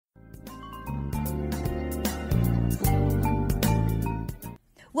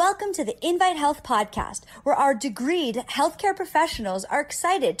Welcome to the Invite Health podcast, where our degreed healthcare professionals are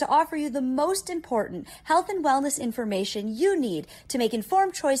excited to offer you the most important health and wellness information you need to make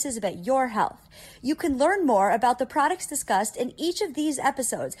informed choices about your health. You can learn more about the products discussed in each of these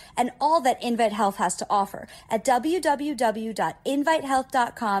episodes and all that Invite Health has to offer at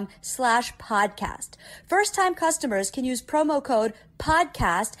www.invitehealth.com/podcast. First-time customers can use promo code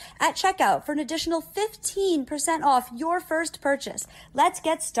podcast at checkout for an additional 15% off your first purchase. Let's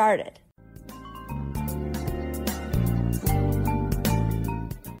get started.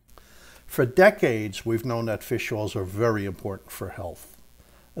 For decades, we've known that fish oils are very important for health.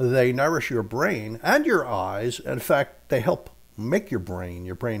 They nourish your brain and your eyes. In fact, they help make your brain.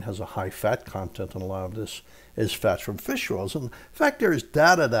 Your brain has a high fat content, and a lot of this is fat from fish oils. And in fact, there is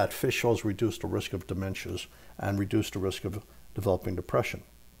data that fish oils reduce the risk of dementias and reduce the risk of developing depression.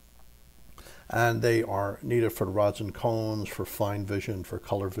 And they are needed for the rods and cones, for fine vision, for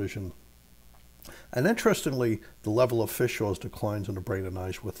color vision. And interestingly, the level of fish oils declines in the brain and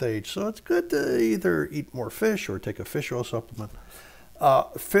eyes with age. So it's good to either eat more fish or take a fish oil supplement.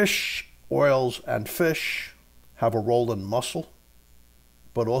 Fish oils and fish have a role in muscle,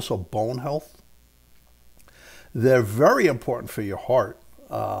 but also bone health. They're very important for your heart.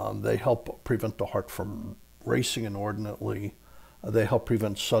 They help prevent the heart from racing inordinately. They help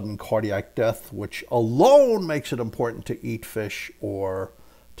prevent sudden cardiac death, which alone makes it important to eat fish or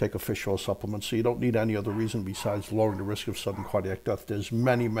take a fish oil supplement. So you don't need any other reason besides lowering the risk of sudden cardiac death. There's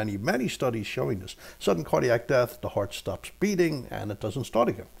many studies showing this. Sudden cardiac death, the heart stops beating and it doesn't start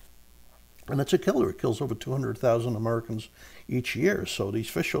again. And it's a killer. It kills over 200,000 Americans each year. So these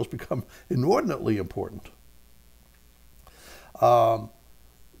fish oils become inordinately important.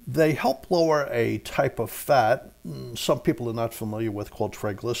 They help lower a type of fat some people are not familiar with called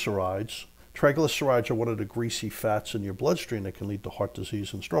triglycerides. Triglycerides are one of the greasy fats in your bloodstream that can lead to heart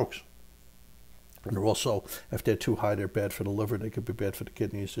disease and strokes. And they're also, if they're too high, they're bad for the liver. They could be bad for the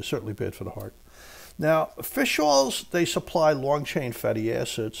kidneys. They're certainly bad for the heart. Now, fish oils, they supply long-chain fatty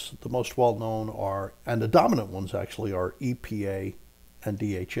acids. The most well-known are, and the dominant ones actually, are EPA and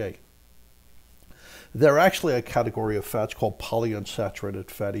DHA. They're actually a category of fats called polyunsaturated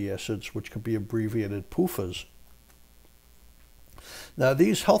fatty acids, which can be abbreviated PUFAs. Now,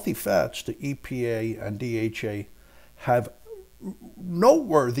 these healthy fats, the EPA and DHA, have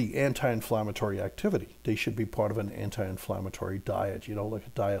noteworthy anti-inflammatory activity. They should be part of an anti-inflammatory diet, like a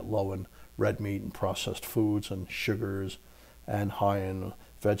diet low in red meat and processed foods and sugars and high in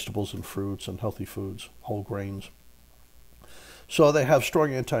vegetables and fruits and healthy foods, whole grains. So they have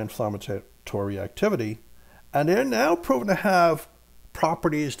strong anti-inflammatory activity, and they're now proven to have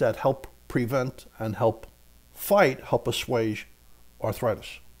properties that help prevent and help assuage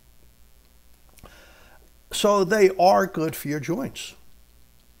arthritis. So they are good for your joints.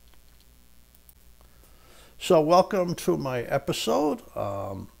 So welcome to my episode.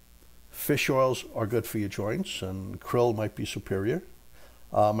 Fish oils are good for your joints and krill might be superior.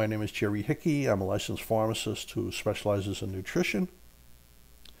 My name is Jerry Hickey. I'm a licensed pharmacist who specializes in nutrition.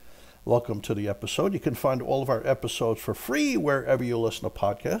 Welcome to the episode. You can find all of our episodes for free wherever you listen to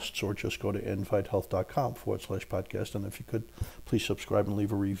podcasts, or just go to invitehealth.com/podcast. And if you could, please subscribe and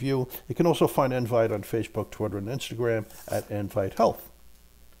leave a review. You can also find Invite on Facebook, Twitter, and Instagram at Invite Health.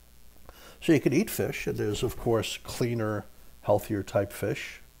 So you can eat fish. And there's, of course, cleaner, healthier type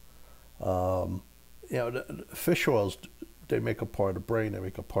fish. Fish oils, they make a part of the brain. They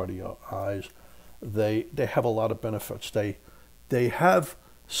make a part of your eyes. They have a lot of benefits. They have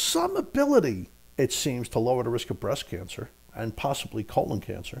some ability, it seems, to lower the risk of breast cancer and possibly colon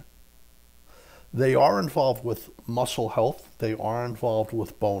cancer. They are involved with muscle health. They are involved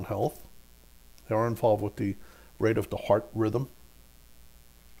with bone health. They are involved with the rate of the heart rhythm.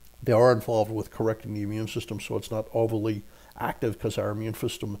 They are involved with correcting the immune system so it's not overly active, because our immune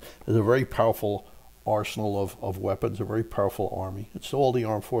system is a very powerful arsenal of weapons, a very powerful army. It's all the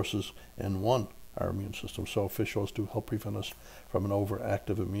armed forces in one, our immune system. So fish oils do help prevent us from an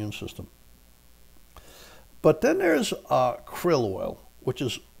overactive immune system. But then there's krill oil, which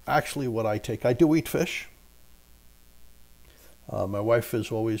is actually what I take. I do eat fish. My wife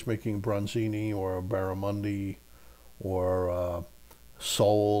is always making branzini or barramundi or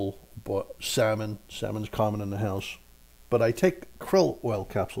sole, salmon. Salmon's common in the house. But I take krill oil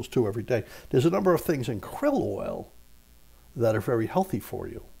capsules too every day. There's a number of things in krill oil that are very healthy for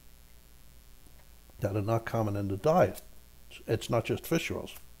you, that are not common in the diet. It's not just fish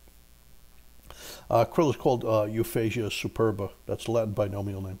oils. Krill is called Euphausia superba. That's a Latin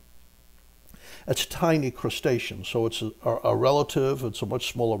binomial name. It's a tiny crustacean, so it's a relative. It's a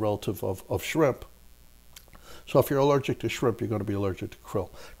much smaller relative of shrimp. So if you're allergic to shrimp, you're going to be allergic to krill.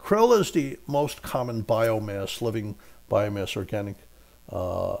 Krill is the most common biomass, living biomass, organic,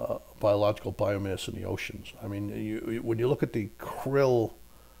 biological biomass in the oceans. I mean, when you look at the krill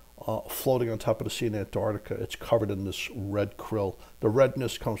floating on top of the sea in Antarctica, it's covered in this red krill. The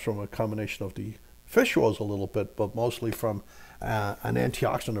redness comes from a combination of the fish oils a little bit, but mostly from an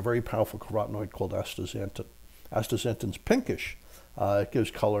antioxidant, a very powerful carotenoid called astaxanthin. Astaxanthin's pinkish. It gives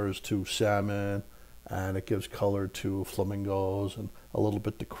colors to salmon, and it gives color to flamingos, and a little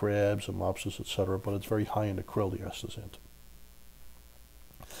bit to crabs and lobsters, etc. But it's very high in the krill, the astaxanthin.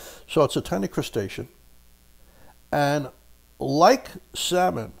 So it's a tiny crustacean, and like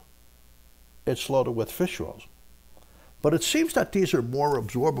salmon, it's loaded with fish oils. But it seems that these are more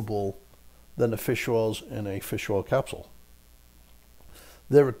absorbable than the fish oils in a fish oil capsule.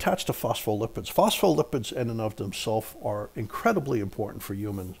 They're attached to phospholipids. Phospholipids in and of themselves are incredibly important for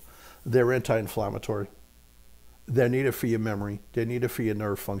humans. They're anti-inflammatory. They're needed for your memory. They're needed for your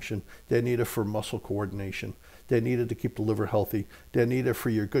nerve function. They're needed for muscle coordination. They're needed to keep the liver healthy. They're needed for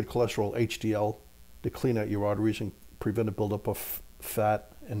your good cholesterol, HDL, to clean out your arteries and prevent a buildup of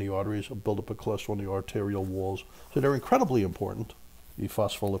fat in the arteries, a buildup of cholesterol in the arterial walls. So they're incredibly important, the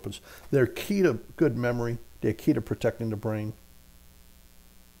phospholipids. They're key to good memory. They're key to protecting the brain.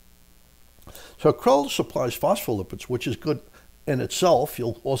 So krill supplies phospholipids, which is good in itself.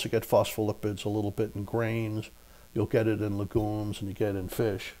 You'll also get phospholipids a little bit in grains. You'll get it in legumes, and you get it in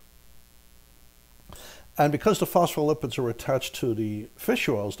fish. And because the phospholipids are attached to the fish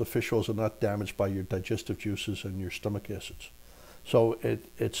oils are not damaged by your digestive juices and your stomach acids. So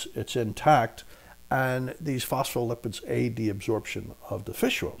it's intact, and these phospholipids aid the absorption of the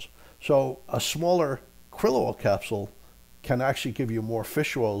fish oils. So a smaller krill oil capsule can actually give you more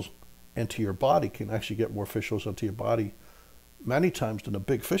fish oils into your body, can actually get more fish oils into your body many times than a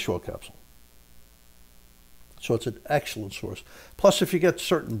big fish oil capsule. So it's an excellent source. Plus, if you get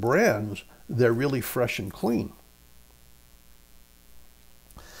certain brands, they're really fresh and clean.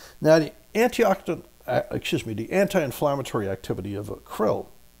 Now, the anti-inflammatory activity of a krill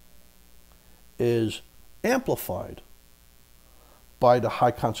is amplified by the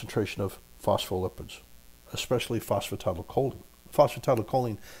high concentration of phospholipids, especially phosphatidylcholine.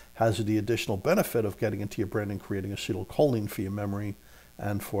 Phosphatidylcholine has the additional benefit of getting into your brain and creating acetylcholine for your memory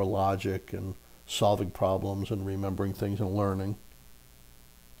and for logic and solving problems and remembering things and learning.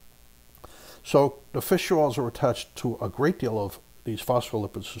 So the fish oils are attached to a great deal of these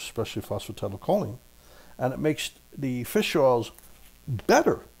phospholipids, especially phosphatidylcholine, and it makes the fish oils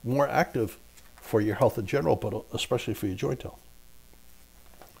better, more active for your health in general, but especially for your joint health.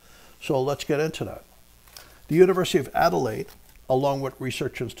 So let's get into that. The University of Adelaide, along with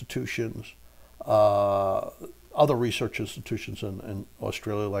research institutions, other research institutions in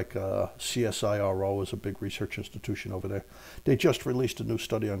Australia, like CSIRO is a big research institution over there. They just released a new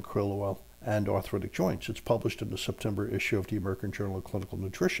study on krill oil and arthritic joints. It's published in the September issue of the American Journal of Clinical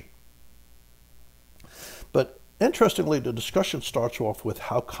Nutrition. But interestingly, the discussion starts off with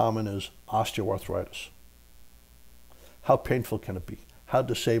how common is osteoarthritis? How painful can it be? How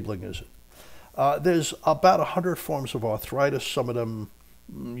disabling is it? There's about 100 forms of arthritis. Some of them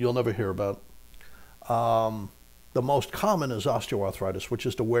you'll never hear about. The most common is osteoarthritis, which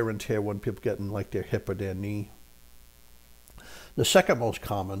is the wear and tear when people get in like their hip or their knee. The second most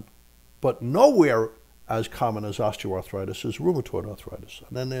common, but nowhere as common as osteoarthritis, is rheumatoid arthritis.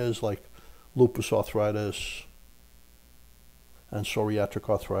 And then there's like lupus arthritis and psoriatic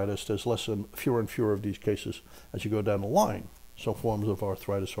arthritis. There's fewer and fewer of these cases as you go down the line. Some forms of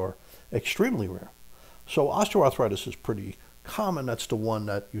arthritis are extremely rare. So osteoarthritis is pretty common. That's the one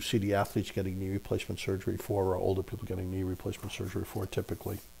that you see the athletes getting knee replacement surgery for, or older people getting knee replacement surgery for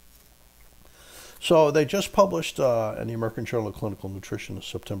typically. So they just published in the American Journal of Clinical Nutrition, the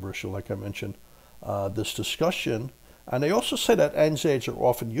September issue, like I mentioned, this discussion. And they also say that NSAIDs are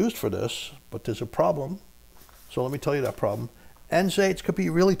often used for this, but there's a problem. So let me tell you that problem. NSAIDs could be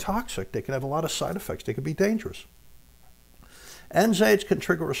really toxic. They can have a lot of side effects. They could be dangerous. NSAIDs can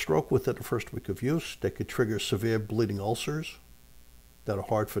trigger a stroke within the first week of use. They could trigger severe bleeding ulcers that are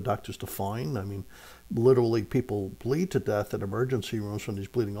hard for doctors to find. I mean, literally people bleed to death in emergency rooms from these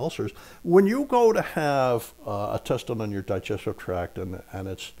bleeding ulcers. When you go to have a test done on your digestive tract and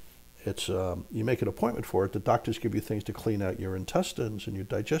you make an appointment for it, the doctors give you things to clean out your intestines and your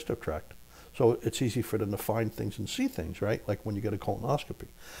digestive tract. So it's easy for them to find things and see things, right? Like when you get a colonoscopy.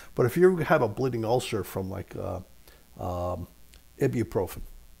 But if you have a bleeding ulcer from like ibuprofen,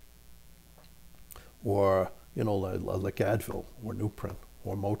 or like Advil, or Nuprin,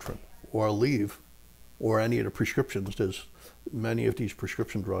 or Motrin, or Aleve, or any of the prescriptions. There's many of these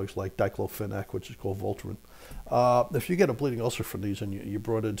prescription drugs like diclofenac, which is called Voltaren. If you get a bleeding ulcer from these and you're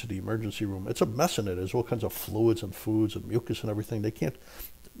brought into the emergency room, it's a mess in it. There's all kinds of fluids and foods and mucus and everything.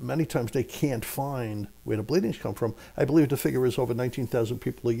 Many times they can't find where the bleedings come from. I believe the figure is over 19,000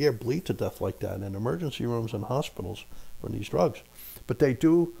 people a year bleed to death like that in emergency rooms and hospitals from these drugs. But they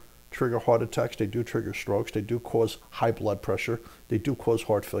do trigger heart attacks, they do trigger strokes, they do cause high blood pressure, they do cause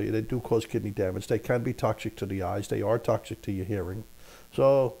heart failure, they do cause kidney damage, they can be toxic to the eyes, they are toxic to your hearing.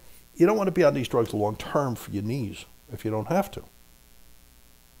 So you don't want to be on these drugs long term for your knees if you don't have to.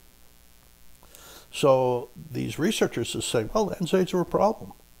 So these researchers are saying, well, NSAIDs are a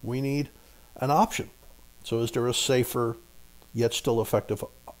problem. We need an option. So is there a safer yet still effective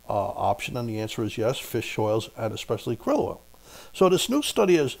option? And the answer is yes, fish oils and especially krill oil. So this new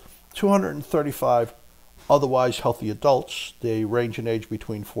study is 235 otherwise healthy adults. They range in age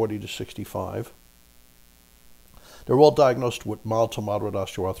between 40 to 65. They're all diagnosed with mild to moderate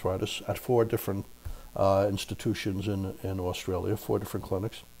osteoarthritis at 4 different institutions in Australia, 4 different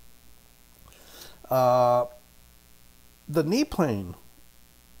clinics. The knee pain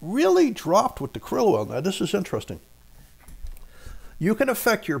really dropped with the krill oil. Now, this is interesting. You can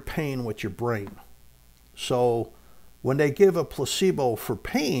affect your pain with your brain. So when they give a placebo for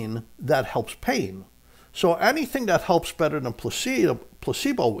pain, that helps pain. So anything that helps better than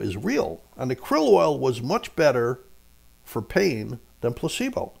placebo is real. And the krill oil was much better for pain than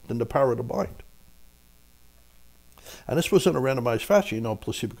placebo, than the power of the mind. And this was in a randomized fashion,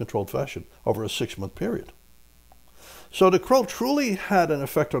 placebo-controlled fashion, over a 6-month period. So the krill truly had an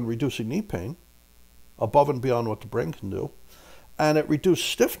effect on reducing knee pain, above and beyond what the brain can do. And it reduced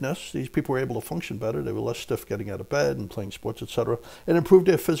stiffness. These people were able to function better. They were less stiff getting out of bed and playing sports, etc. It improved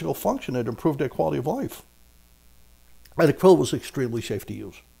their physical function. It improved their quality of life. And the krill was extremely safe to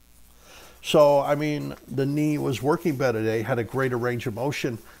use. So, the knee was working better. They had a greater range of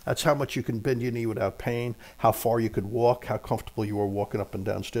motion. That's how much you can bend your knee without pain, how far you could walk, how comfortable you were walking up and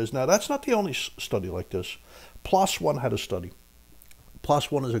down stairs. Now, that's not the only study like this. PLOS One had a study.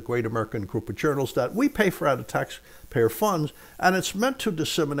 PLOS One is a great American group of journals that we pay for out of taxpayer funds, and it's meant to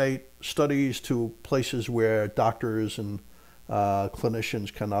disseminate studies to places where doctors and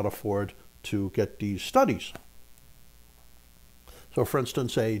clinicians cannot afford to get these studies. So, for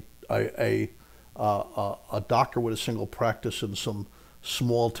instance, a doctor with a single practice in some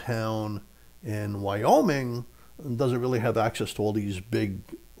small town in Wyoming doesn't really have access to all these big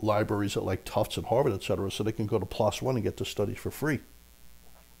libraries at like Tufts and Harvard, etc., so they can go to PLOS One and get the studies for free.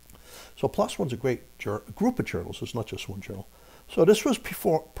 So PLOS One's a great group of journals. It's not just one journal. So this was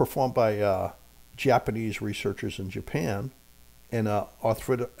performed by Japanese researchers in Japan in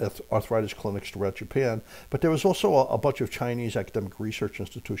arthritis clinics throughout Japan. But there was also a bunch of Chinese academic research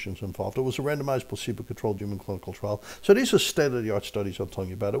institutions involved. It was a randomized placebo-controlled human clinical trial. So these are state-of-the-art studies I'm telling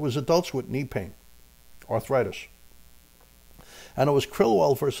you about. It was adults with knee pain, arthritis. And it was krill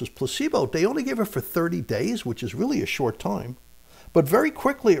oil versus placebo. They only gave it for 30 days, which is really a short time. But very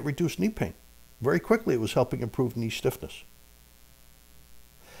quickly it reduced knee pain. Very quickly it was helping improve knee stiffness.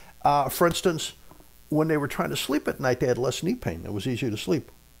 For instance, when they were trying to sleep at night, they had less knee pain. It was easier to sleep.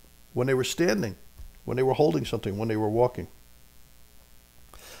 When they were standing, when they were holding something, when they were walking.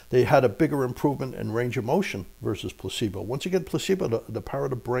 They had a bigger improvement in range of motion versus placebo. Once again, placebo, the power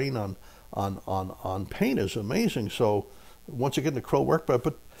of the brain on pain is amazing. So once again, the krill worked,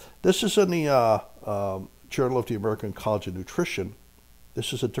 but this is in the Journal of the American College of Nutrition.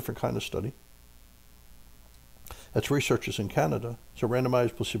 This is a different kind of study. That's researchers in Canada. It's a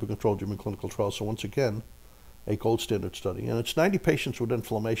randomized placebo-controlled human clinical trial. So once again, a gold standard study. And it's 90 patients with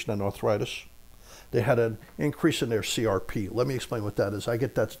inflammation and arthritis. They had an increase in their CRP. Let me explain what that is. I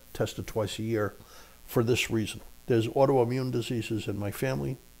get that tested twice a year for this reason. There's autoimmune diseases in my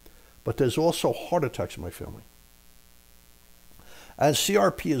family, but there's also heart attacks in my family. And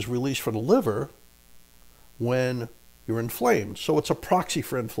CRP is released from the liver when you're inflamed. So it's a proxy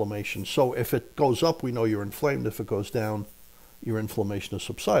for inflammation. So if it goes up, we know you're inflamed. If it goes down, your inflammation is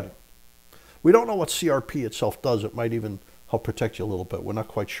subsiding. We don't know what CRP itself does. It might even help protect you a little bit. We're not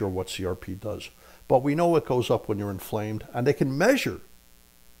quite sure what CRP does. But we know it goes up when you're inflamed. And they can measure,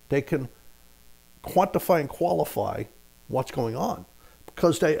 they can quantify and qualify what's going on.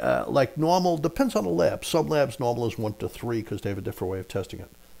 Because they, like normal, depends on the lab. Some labs, normal is 1 to 3 because they have a different way of testing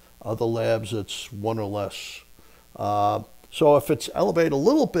it. Other labs, it's 1 or less. So if it's elevated a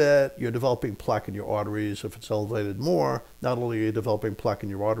little bit, you're developing plaque in your arteries. If it's elevated more, not only are you developing plaque in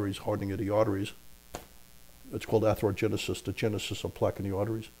your arteries, hardening of the arteries. It's called atherogenesis, the genesis of plaque in the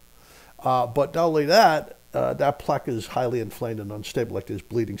arteries. But not only that, that plaque is highly inflamed and unstable, like there's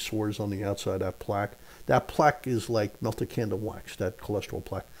bleeding sores on the outside of that plaque. That plaque is like melted candle wax, that cholesterol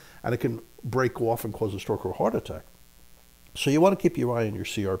plaque, and it can break off and cause a stroke or a heart attack. So you want to keep your eye on your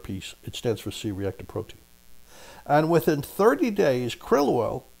CRPs. It stands for C-reactive protein. And within 30 days, krill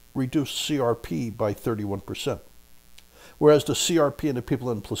oil reduced CRP by 31%, whereas the CRP in the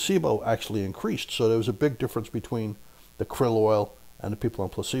people in placebo actually increased. So there was a big difference between the krill oil and the people on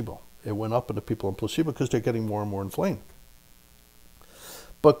placebo. It went up in the people on placebo because they're getting more and more inflamed.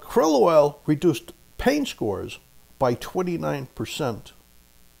 But krill oil reduced pain scores by 29%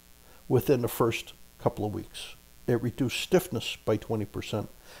 within the first couple of weeks. It reduced stiffness by 20%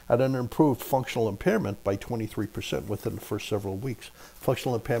 and then improved functional impairment by 23% within the first several weeks.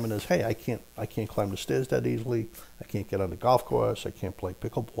 Functional impairment is, hey, I can't climb the stairs that easily. I can't get on the golf course. I can't play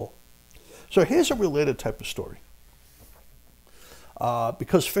pickleball. So here's a related type of story.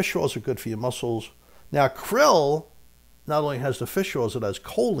 Because fish oils are good for your muscles. Now, krill not only has the fish oils, it has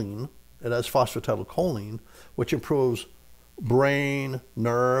choline. It has phosphatidylcholine, which improves brain,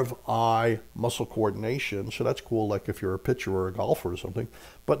 nerve, eye, muscle coordination. So that's cool, like if you're a pitcher or a golfer or something.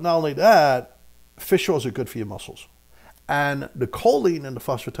 But not only that, fish oils are good for your muscles. And the choline and the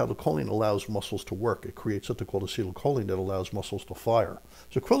phosphatidylcholine allows muscles to work. It creates something called acetylcholine that allows muscles to fire.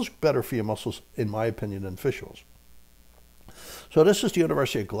 So krill's better for your muscles, in my opinion, than fish oils. So this is the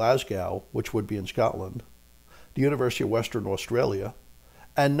University of Glasgow, which would be in Scotland, the University of Western Australia,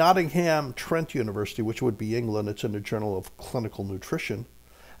 and Nottingham Trent University, which would be England. It's in the Journal of Clinical Nutrition.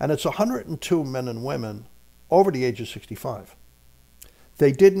 And it's 102 men and women over the age of 65.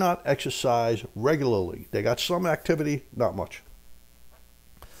 They did not exercise regularly. They got some activity, not much.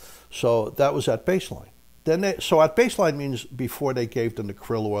 So that was at baseline. So at baseline means before they gave them the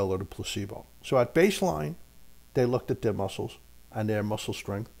krill oil or the placebo. So at baseline, they looked at their muscles and their muscle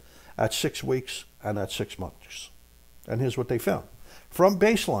strength at 6 weeks and at 6 months. And here's what they found. From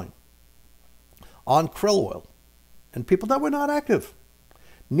baseline, on krill oil, and people that were not active,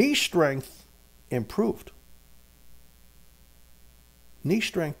 knee strength improved. Knee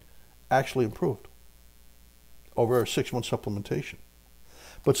strength actually improved over a 6-month supplementation.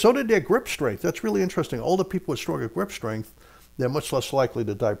 But so did their grip strength. That's really interesting. Older people with stronger grip strength, they're much less likely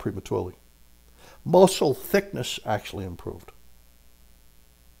to die prematurely. Muscle thickness actually improved.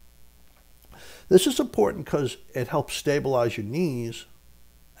 This is important because it helps stabilize your knees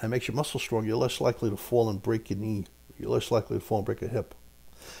and makes your muscles strong. You're less likely to fall and break your knee. You're less likely to fall and break a hip.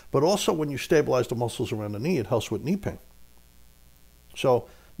 But also when you stabilize the muscles around the knee, it helps with knee pain. So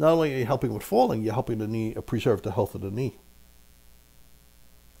not only are you helping with falling, you're helping the knee preserve the health of the knee.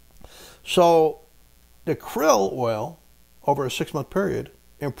 So the krill oil, over a 6-month period,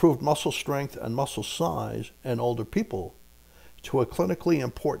 improved muscle strength and muscle size in older people to a clinically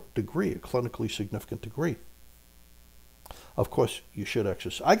important degree, a clinically significant degree. Of course, you should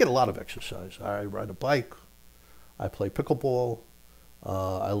exercise. I get a lot of exercise. I ride a bike. I play pickleball.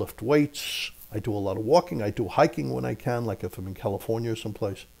 I lift weights. I do a lot of walking. I do hiking when I can, like if I'm in California or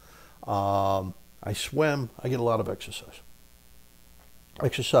someplace. I swim. I get a lot of exercise.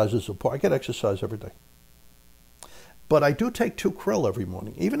 Exercise is important. I get exercise every day. But I do take 2 krill every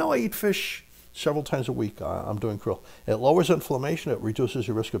morning. Even though I eat fish several times a week, I'm doing krill. It lowers inflammation. It reduces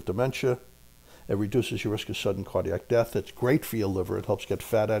your risk of dementia. It reduces your risk of sudden cardiac death. It's great for your liver. It helps get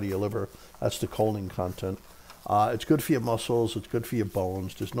fat out of your liver. That's the choline content. It's good for your muscles. It's good for your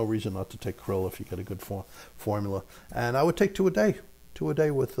bones. There's no reason not to take krill if you get a good formula. And I would take 2 a day. 2 a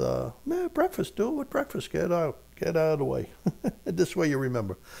day with breakfast. Do it with breakfast. Get out of the way. This way you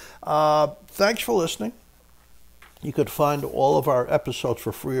remember. Thanks for listening. You could find all of our episodes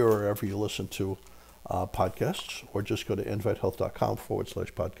for free wherever you listen to podcasts, or just go to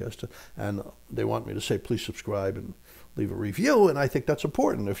invitehealth.com/podcast. And they want me to say, please subscribe and leave a review. And I think that's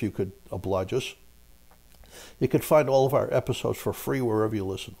important if you could oblige us. You can find all of our episodes for free wherever you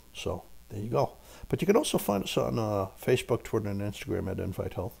listen. So there you go. But you can also find us on Facebook, Twitter, and Instagram at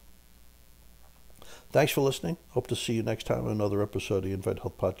Invite Health. Thanks for listening. Hope to see you next time on another episode of the Invite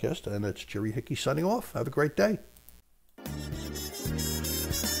Health Podcast. And it's Jerry Hickey signing off. Have a great day.